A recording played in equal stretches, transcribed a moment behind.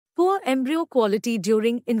Poor embryo quality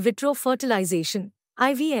during in vitro fertilization,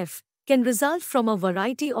 IVF, can result from a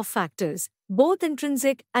variety of factors, both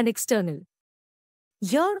intrinsic and external.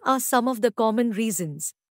 Here are some of the common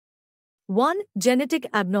reasons. 1. Genetic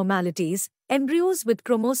abnormalities. Embryos with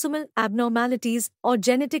chromosomal abnormalities or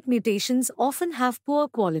genetic mutations often have poor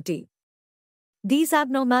quality. These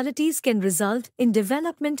abnormalities can result in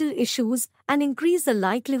developmental issues and increase the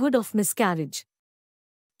likelihood of miscarriage.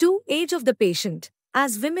 2. Age of the patient.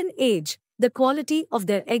 As women age, the quality of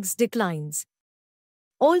their eggs declines.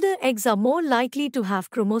 Older eggs are more likely to have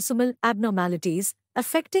chromosomal abnormalities,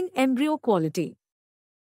 affecting embryo quality.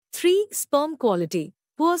 3. Sperm quality.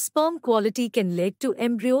 Poor sperm quality can lead to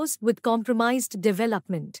embryos with compromised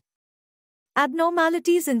development.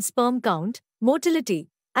 Abnormalities in sperm count, motility,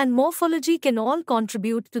 and morphology can all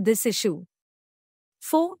contribute to this issue.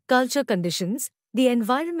 4. Culture conditions. The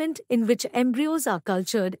environment in which embryos are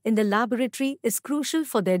cultured in the laboratory is crucial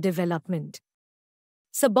for their development.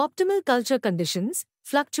 Suboptimal culture conditions,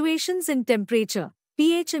 fluctuations in temperature,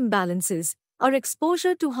 pH imbalances, or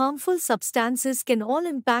exposure to harmful substances can all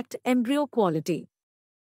impact embryo quality.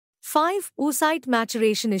 5. Oocyte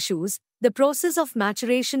maturation issues. The process of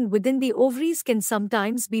maturation within the ovaries can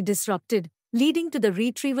sometimes be disrupted, leading to the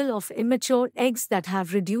retrieval of immature eggs that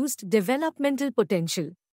have reduced developmental potential.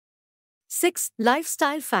 6.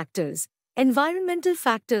 Lifestyle factors. Environmental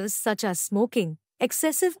factors such as smoking,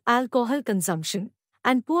 excessive alcohol consumption,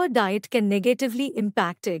 and poor diet can negatively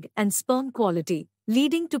impact egg and sperm quality,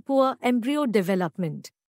 leading to poor embryo development.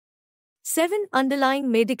 7. Underlying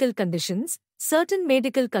medical conditions. Certain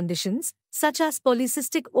medical conditions, such as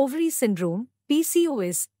polycystic ovary syndrome,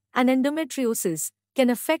 PCOS, and endometriosis, can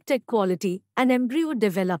affect egg quality and embryo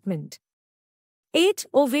development. 8.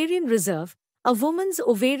 Ovarian reserve. A woman's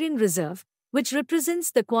ovarian reserve, which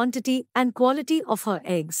represents the quantity and quality of her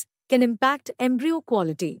eggs, can impact embryo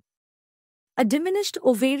quality. A diminished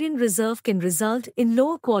ovarian reserve can result in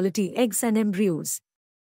lower quality eggs and embryos.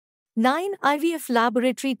 9. IVF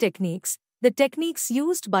laboratory techniques. The techniques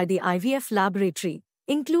used by the IVF laboratory,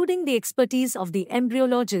 including the expertise of the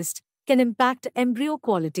embryologist, can impact embryo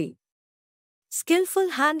quality.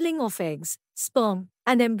 Skillful handling of eggs, sperm,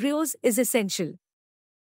 and embryos is essential.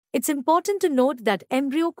 It's important to note that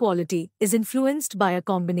embryo quality is influenced by a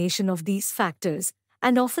combination of these factors,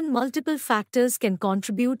 and often multiple factors can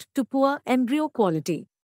contribute to poor embryo quality.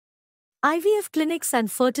 IVF clinics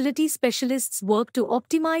and fertility specialists work to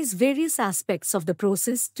optimize various aspects of the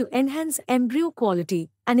process to enhance embryo quality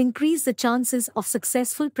and increase the chances of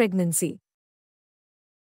successful pregnancy.